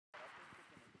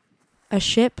A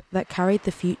ship that carried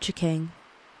the future king.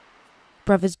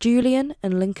 Brothers Julian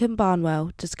and Lincoln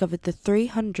Barnwell discovered the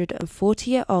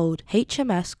 340-year-old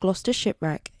HMS Gloucester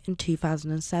shipwreck in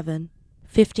 2007.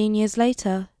 15 years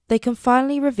later, they can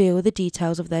finally reveal the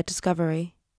details of their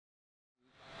discovery.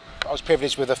 I was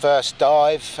privileged with the first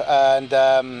dive, and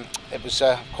it was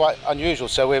quite unusual.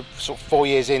 So we're sort of 4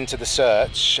 years into the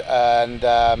search, and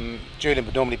Julian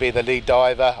would normally be the lead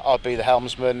diver, I'd be the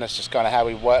helmsman. That's just kind of how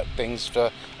we work things for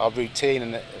our routine,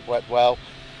 and it worked well.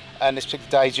 And this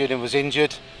particular day Julian was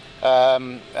injured,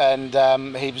 and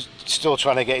he was still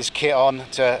trying to get his kit on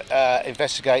to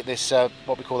investigate this,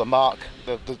 what we call the mark,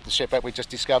 the shipwreck we just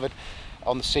discovered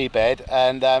on the seabed,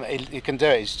 and he can do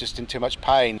it. He's just in too much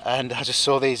pain, and I just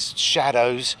saw these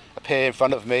shadows appear in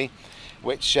front of me,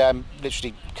 which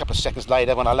literally a couple of seconds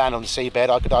later, when I landed on the seabed,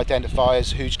 I could identify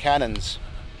as huge cannons.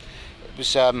 It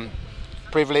was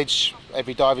privilege,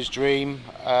 every diver's dream,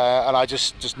 and I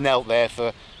just knelt there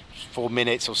for 4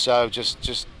 minutes or so,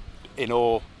 just in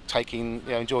awe,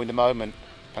 enjoying the moment.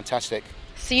 Fantastic.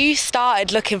 So you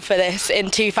started looking for this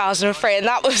in 2003, and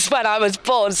that was when I was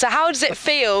born. So how does it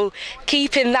feel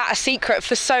keeping that a secret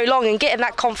for so long and getting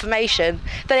that confirmation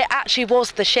that it actually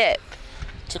was the ship?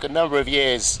 It took a number of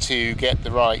years to get the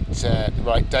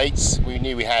right dates. We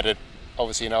knew we had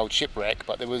obviously an old shipwreck,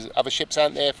 but there was other ships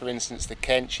out there. For instance, the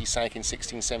Kent, she sank in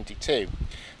 1672.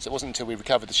 So it wasn't until we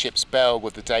recovered the ship's bell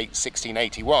with the date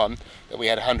 1681 that we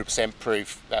had 100%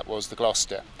 proof that was the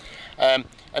Gloucester.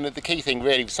 And the key thing,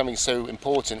 really, something so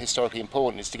important, historically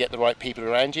important, is to get the right people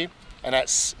around you. And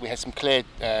we had some clear,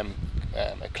 a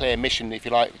clear mission, if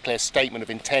you like, a clear statement of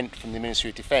intent from the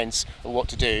Ministry of Defence of what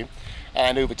to do.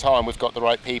 And over time, we've got the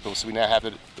right people. So we now have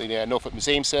the Norfolk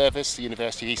Museum Service, the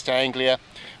University of East Anglia,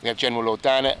 we have General Lord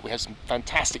Dannatt, we have some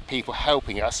fantastic people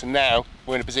helping us, and now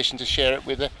we're in a position to share it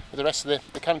with the rest of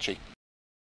the country.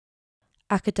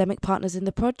 Academic partners in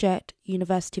the project,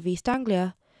 University of East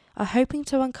Anglia, are hoping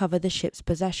to uncover the ship's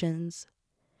possessions,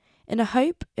 in a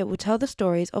hope it will tell the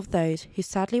stories of those who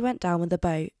sadly went down with the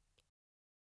boat.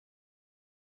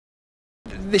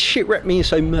 The shipwreck means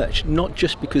so much, not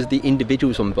just because of the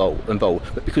individuals involved,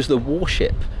 but because of the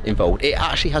warship involved. It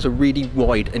actually has a really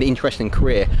wide and interesting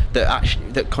career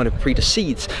that kind of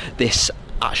precedes this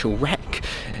actual wreck.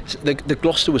 The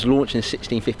Gloucester was launched in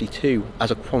 1652 as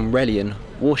a Cromwellian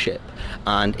warship,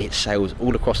 and it sails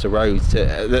all across the road to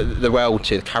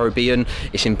the Caribbean.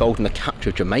 It's involved in the capture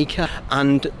of Jamaica,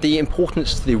 and the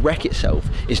importance of the wreck itself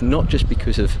is not just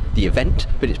because of the event,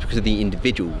 but it's because of the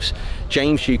individuals.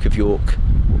 James, Duke of York,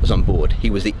 was on board. He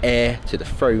was the heir to the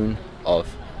throne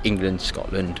of England,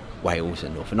 Scotland, Wales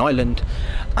and Northern Ireland,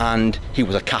 and he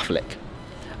was a Catholic.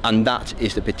 And that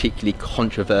is the particularly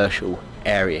controversial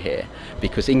area here,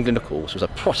 because England, of course, was a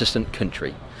Protestant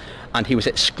country, and he was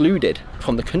excluded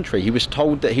from the country. He was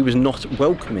told that he was not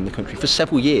welcome in the country for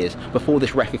several years before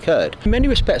this wreck occurred. In many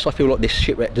respects, I feel like this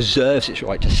shipwreck deserves its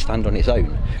right to stand on its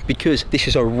own, because this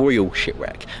is a royal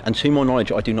shipwreck, and to my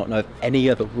knowledge, I do not know of any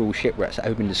other royal shipwrecks that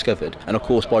have been discovered. And of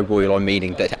course, by royal, I'm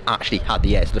meaning that it actually had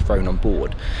the heir to the throne on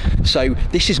board. So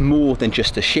this is more than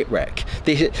just a shipwreck.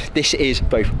 This is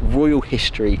both royal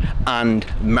history and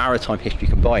maritime history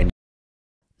combined.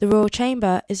 The Royal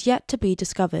Chamber is yet to be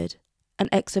discovered. An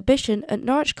exhibition at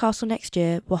Norwich Castle next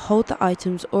year will hold the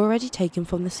items already taken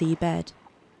from the seabed.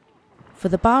 For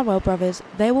the Barnwell brothers,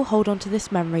 they will hold on to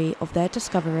this memory of their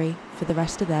discovery for the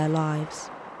rest of their lives.